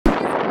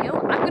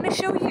going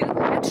to show you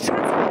how to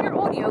transform your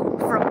audio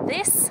from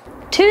this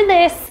to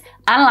this,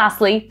 and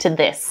lastly to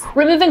this.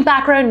 Removing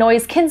background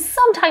noise can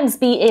sometimes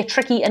be a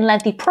tricky and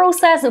lengthy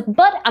process,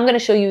 but I'm going to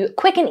show you a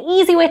quick and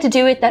easy way to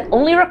do it that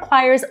only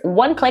requires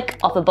one click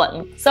of a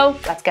button. So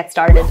let's get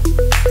started.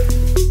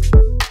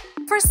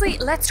 Firstly,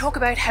 let's talk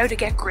about how to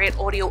get great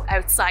audio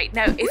outside.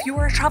 Now, if you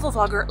are a travel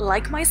vlogger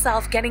like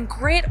myself, getting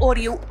great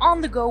audio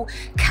on the go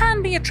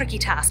can be a tricky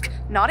task.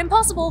 Not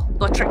impossible,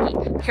 but tricky.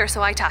 Here's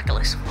how I tackle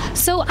it.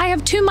 So I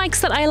have two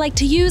mics that I like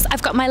to use.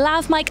 I've got my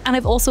lav mic and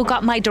I've also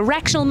got my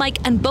directional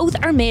mic, and both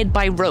are made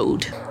by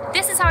Rode.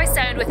 This is how I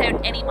sound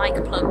without any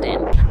mic plugged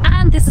in.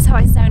 And this is how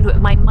I sound with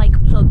my mic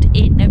plugged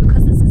in. Now,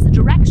 because this is a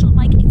directional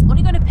mic, it's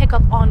only going to pick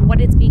up on what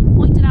it's being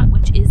pointed at,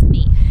 which is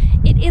me.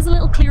 It is a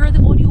little clearer,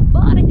 the audio,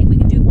 but I think we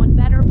can do one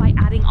better by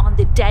adding on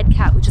the dead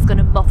cat, which is going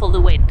to muffle the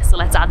wind. So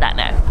let's add that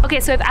now. Okay,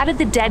 so I've added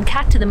the dead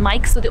cat to the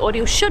mic, so the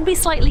audio should be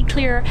slightly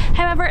clearer.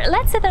 However,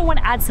 let's say that I want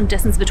to add some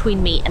distance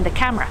between me and the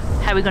camera.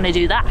 How are we going to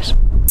do that?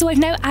 So I've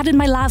now added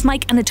my lav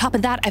mic, and on top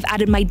of that I've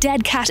added my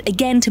dead cat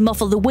again to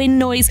muffle the wind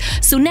noise.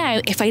 So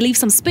now if I leave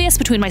some space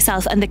between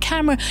myself and the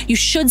camera, you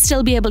should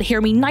still be able to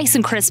hear me nice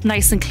and crisp,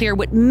 nice and clear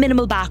with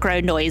minimal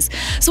background noise.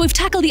 So we've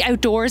tackled the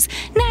outdoors.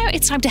 Now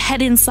it's time to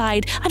head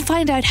inside and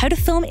find out how to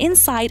film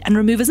inside and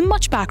remove as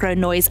much background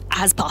noise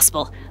as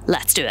possible.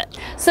 Let's do it.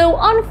 So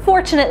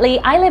unfortunately,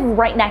 I live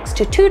right next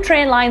to two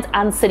train lines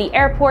and city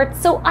airports,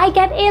 so I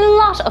get a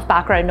lot of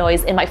background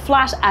noise in my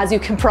flat, as you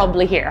can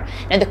probably hear.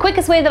 Now the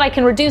quickest way that I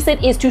can reduce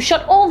it is to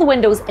shut all the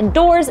windows and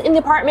doors in the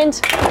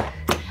apartment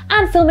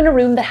and film in a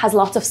room that has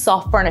lots of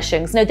soft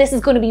furnishings. Now this is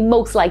going to be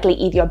most likely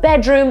either your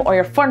bedroom or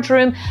your front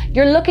room.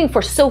 You're looking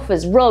for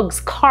sofas,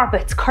 rugs,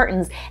 carpets,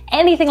 curtains,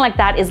 anything like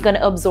that is going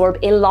to absorb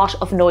a lot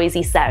of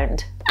noisy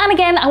sound. And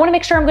again, I want to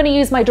make sure I'm going to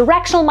use my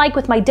directional mic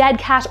with my dead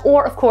cat,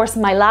 or of course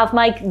my lav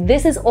mic.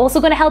 This is also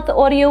going to help the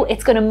audio.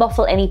 It's going to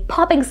muffle any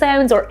popping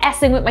sounds or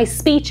s-ing with my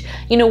speech.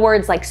 You know,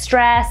 words like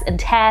stress and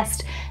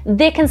test,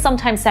 they can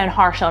sometimes sound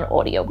harsh on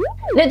audio.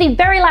 Now the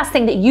very last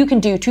thing that you can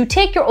do to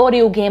take your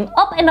audio game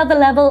up another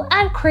level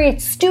and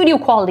create studio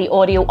quality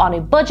audio on a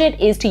budget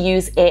is to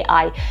use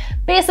AI.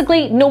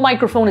 Basically, no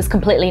microphone is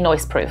completely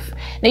noise proof.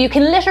 Now you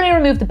can literally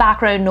remove the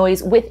background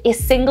noise with a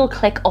single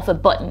click of a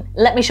button.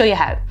 Let me show you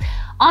how.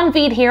 On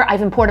Veed here,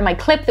 I've imported my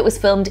clip that was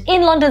filmed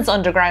in London's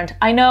Underground.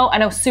 I know,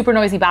 super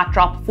noisy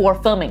backdrop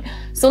for filming.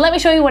 So let me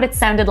show you what it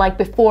sounded like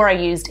before I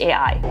used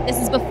AI. This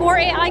is before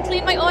AI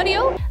cleaned my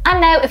audio.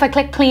 And now if I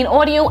click clean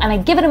audio and I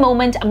give it a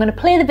moment, I'm going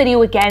to play the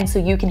video again so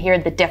you can hear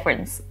the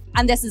difference.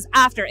 And this is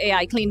after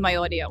AI cleaned my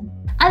audio.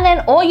 And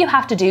then all you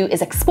have to do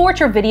is export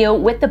your video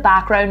with the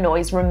background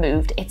noise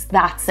removed. It's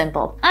that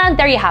simple. And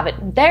there you have it.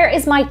 There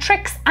is my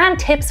tricks and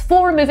tips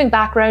for removing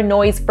background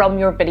noise from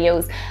your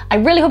videos. I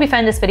really hope you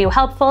found this video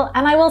helpful,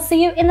 and I will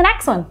see you in the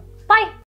next one. Bye.